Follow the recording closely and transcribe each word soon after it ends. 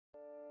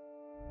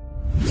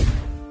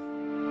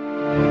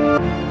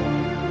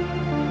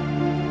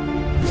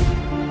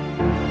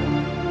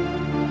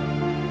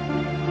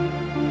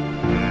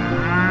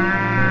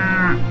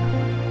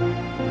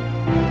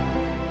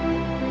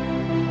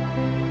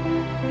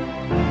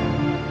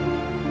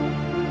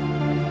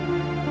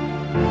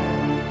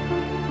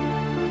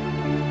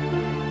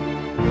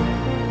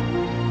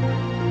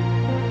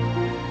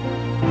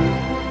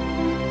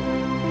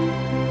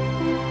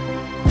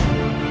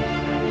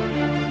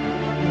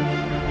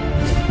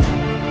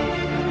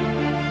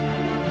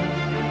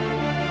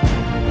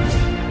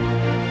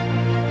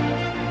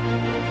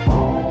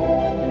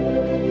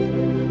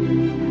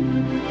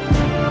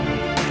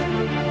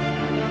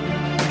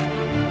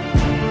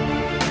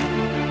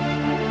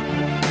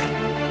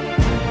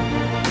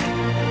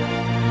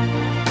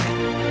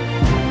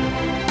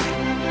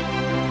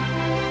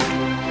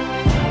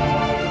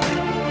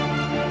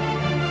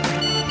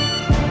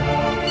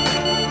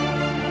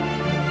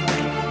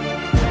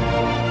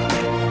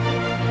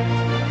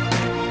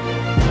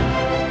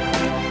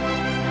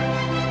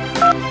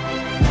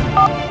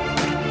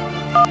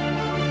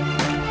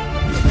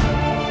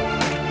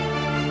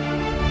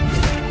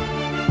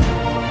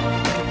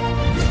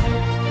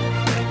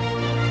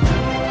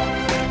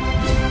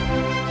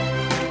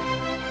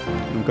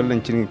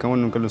kallan cirin kan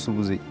wannan kallan su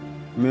buzai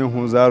me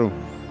hon zaro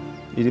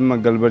irin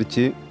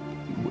magalbarce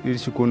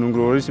irshi ko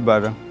nungro irshi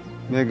bada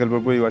me galbar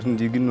boy watin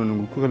digin non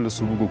nungu ko kallan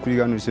su bugo kuri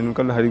ganu irshi nun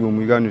kallan harigo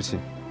mu ganu irshi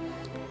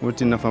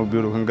wotin na fa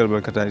biro kan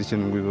galbar kata irshi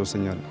nungu do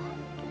sanyal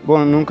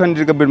bon nun kan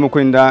dirga bel mako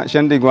inda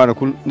shande gwara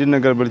kul dinna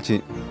galbarce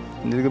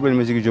dirga bel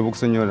ma jigi jobuk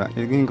sanyola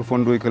irgin ka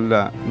fondo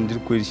kala ndir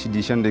ko irshi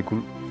di shande kul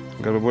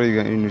galbar boy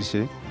ga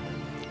irshi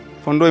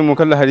fondo mo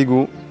kala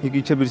harigo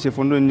higi chabirse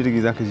fondo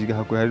ndirgi zaka jiga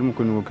hakko hari mo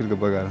ko no kirga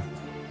bagara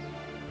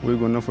way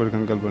go nafor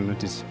kan galbal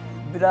notice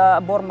bida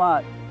borma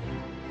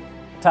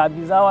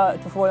tabi zawa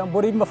to fo yam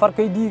bori ma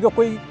farkay diga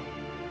koy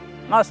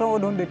ma so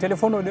don de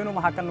telephone de no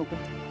ma hakan no ko.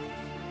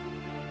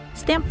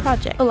 Stamp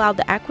project allowed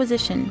the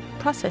acquisition,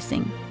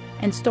 processing,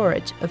 and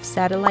storage of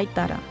satellite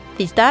data.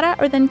 These data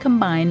are then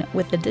combined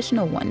with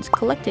additional ones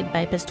collected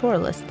by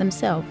pastoralists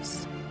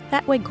themselves.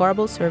 That way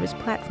GARBAL service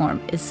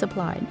platform is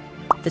supplied.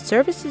 The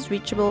service is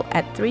reachable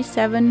at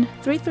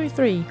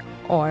 37333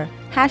 or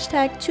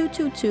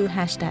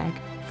 #222#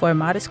 for a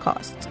modest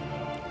cost.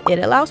 It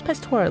allows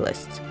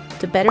pastoralists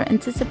to better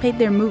anticipate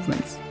their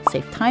movements,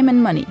 save time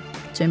and money,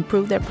 to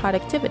improve their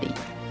productivity.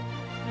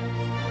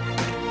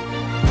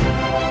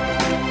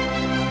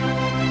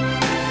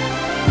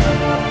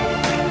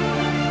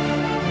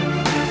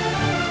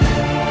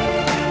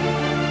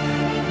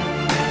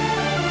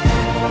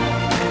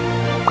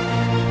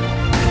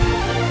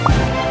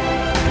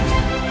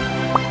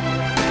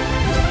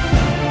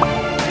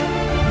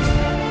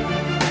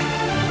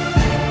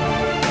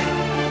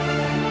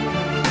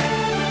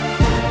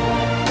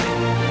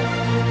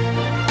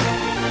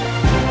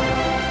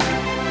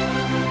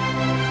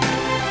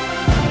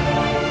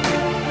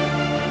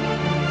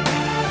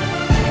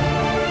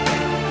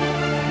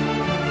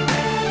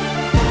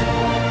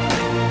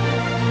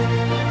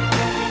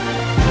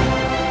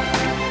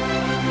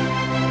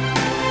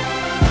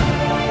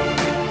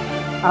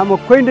 Ama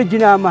kwenda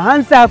jina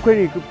mahansa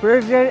kweli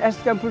president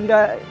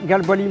estampunda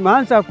galbali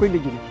mahansa kwenda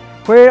jina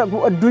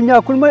kwe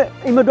dunya kulma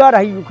imadwara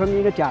hiyu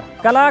kamina char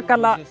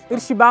Kala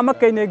irshiba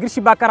makayne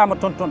girshiba karama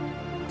tonton.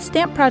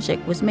 Stamp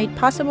project was made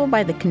possible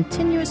by the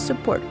continuous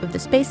support of the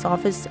Space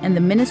Office and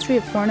the Ministry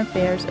of Foreign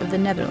Affairs of the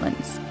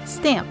Netherlands.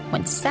 Stamp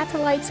when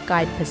satellites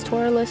guide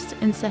pastoralists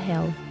in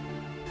Sahel.